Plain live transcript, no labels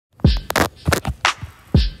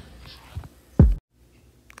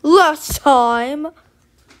last time.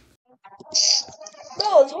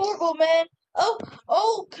 That was horrible, man. Oh,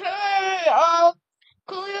 okay.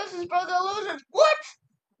 Coleo's brother loses. What?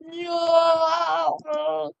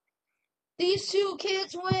 No. These two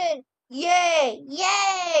kids win. Yay!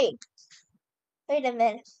 Yay! Wait a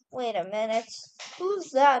minute. Wait a minute.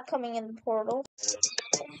 Who's that coming in the portal? It's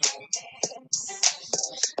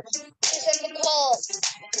Nicole.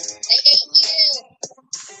 I hate you.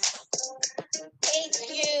 Hate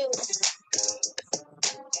you.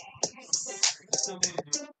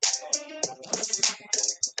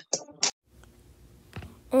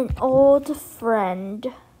 An old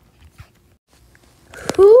friend.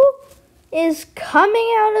 Who is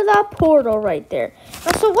coming out of that portal right there?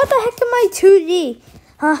 So what the heck am I 2D?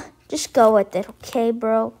 Huh? Just go with it, okay,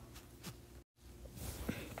 bro?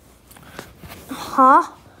 Huh?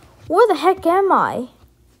 Where the heck am I?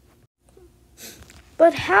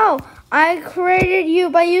 But how? I created you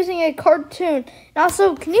by using a cartoon. And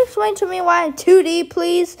also, can you explain to me why I'm 2D,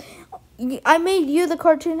 please? I made you the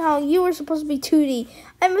cartoon how you were supposed to be 2D.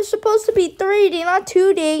 I'm supposed to be 3D, not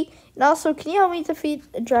 2D. And also, can you help me defeat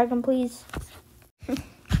the dragon, please?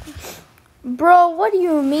 Bro, what do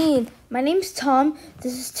you mean? My name's Tom.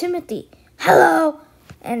 This is Timothy. Hello.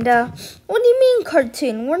 And, what do you mean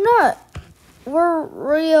cartoon? We're not. We're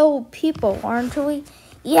real people, aren't we?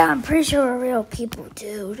 Yeah, I'm pretty sure we're real people,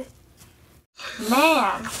 dude.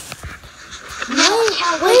 Man.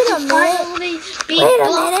 Wait a minute.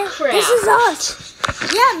 This is us.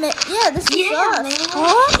 Yeah, this is us. Man.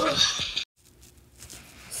 Huh?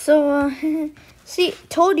 So, see,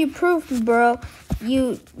 told you proof, bro.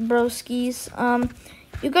 You broskies.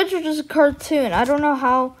 You guys are just a cartoon. I don't know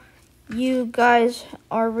how you guys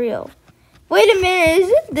are real. Wait a minute,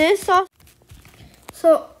 isn't this awesome?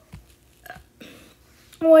 So,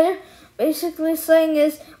 what you're basically saying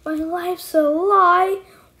is, my life's a lie.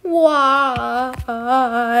 Why?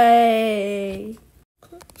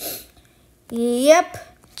 Yep,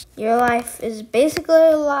 your life is basically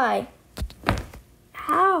a lie.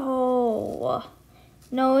 How?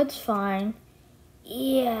 No, it's fine.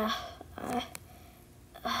 Yeah.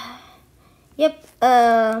 Yep.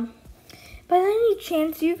 By any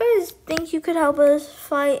chance, you guys think you could help us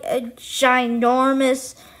fight a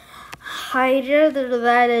ginormous Hydra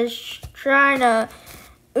that is trying to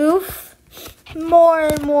oof more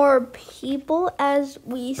and more people as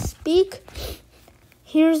we speak?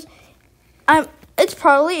 It's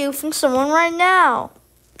probably oofing someone right now.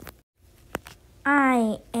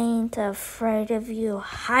 I ain't afraid of you,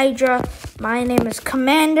 Hydra. My name is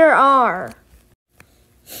Commander R.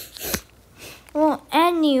 Well,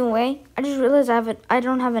 anyway, I just realized I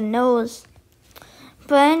don't have a nose.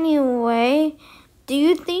 But anyway, do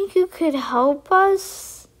you think you could help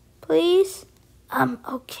us, please?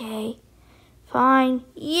 Okay. Fine.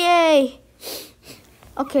 Yay.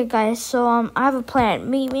 Okay, guys, so I have a plan.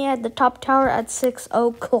 Meet me at the top tower at 6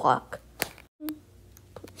 o'clock.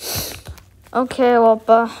 Okay, well,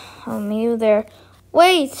 I'll meet you there.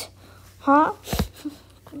 Wait! Huh?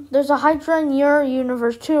 There's a Hydra in your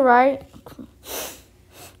universe too, right?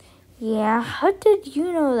 Yeah, how did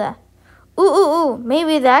you know that? Ooh,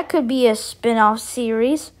 maybe that could be a spin-off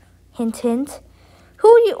series. Hint, hint. Who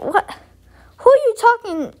are you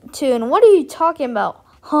talking to and what are you talking about?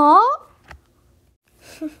 Huh?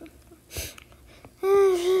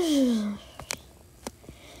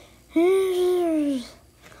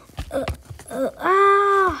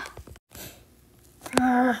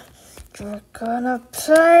 You're gonna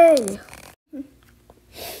play.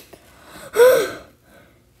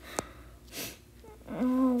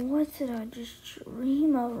 Oh, what did I just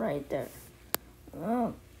dream of right there?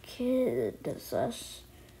 Okay, does us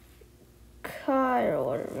Kai or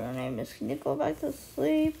whatever your name is. Can you go back to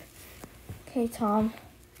sleep? Okay, Tom.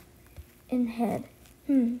 In head.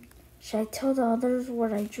 Should I tell the others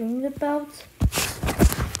what I dreamed about?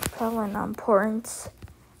 Probably not important.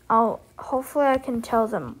 Hopefully I can tell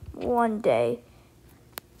them one day.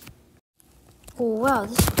 Oh, wow,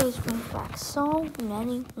 this place brings back so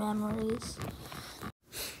many memories.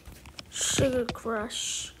 Sugar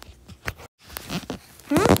Crush.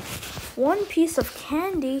 One piece of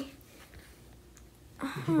candy.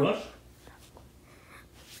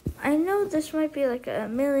 I know this might be like a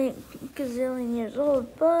million gazillion years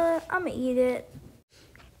old, but I'm gonna eat it.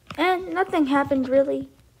 And nothing happened really.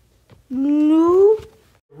 No.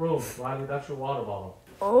 Room, Riley, that's your water bottle.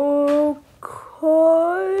 Okay.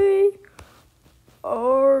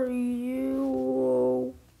 Are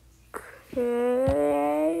you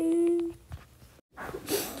okay?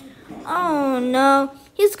 Oh no,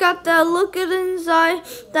 he's got that look in his eye.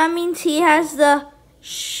 That means he has the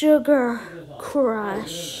Sugar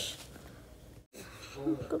Crush.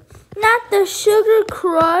 Not the Sugar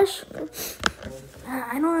Crush.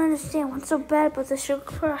 I don't understand what's so bad about the Sugar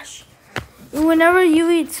Crush. Whenever you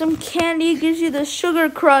eat some candy, it gives you the Sugar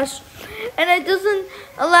Crush. And it doesn't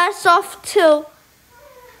last off till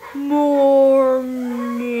morning.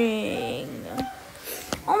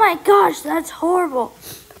 Oh my gosh, that's horrible.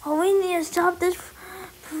 Oh, we need to stop this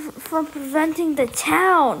from preventing the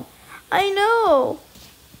town. I know.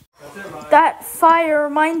 That fire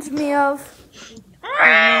reminds me of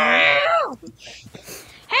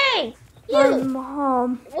Hey, my you!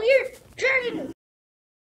 mom. We're turning.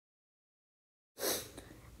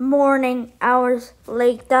 Morning hours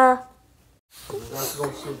later.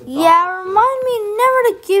 Yeah, remind me never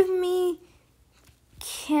to give me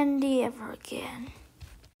candy ever again.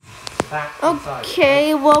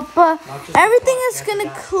 Okay, well, but everything is gonna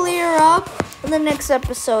clear up in the next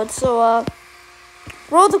episode. So,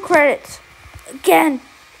 roll the credits. Again,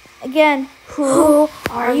 who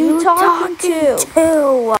are you talking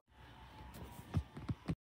to?